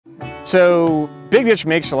So Big Ditch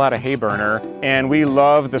makes a lot of Dayburner, and we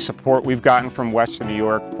love the support we've gotten from Western New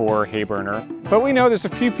York for Dayburner. But we know there's a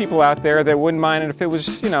few people out there that wouldn't mind it if it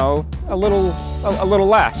was, you know, a little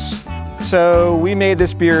less. So we made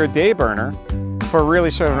this beer Dayburner for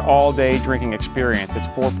really sort of an all-day drinking experience. It's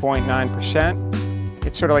 4.9%.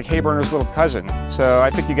 It's sort of like Dayburner's little cousin. So I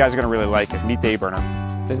think you guys are going to really like it. Meet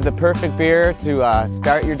Dayburner. This is the perfect beer to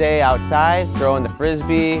start your day outside, throwing the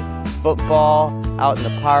frisbee, football, out in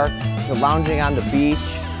the park, to lounging on the beach,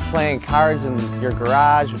 playing cards in your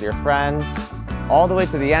garage with your friends, all the way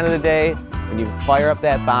to the end of the day when you fire up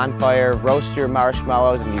that bonfire, roast your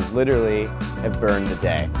marshmallows, and you literally have burned the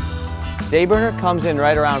day. Dayburner comes in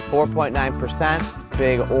right around 4.9%,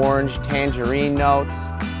 big orange tangerine notes,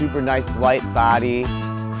 super nice light body,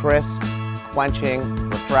 crisp, quenching,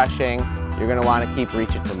 refreshing. You're going to want to keep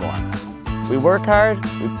reaching for more. We work hard,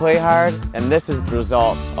 we play hard, and this is the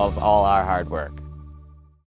result of all our hard work.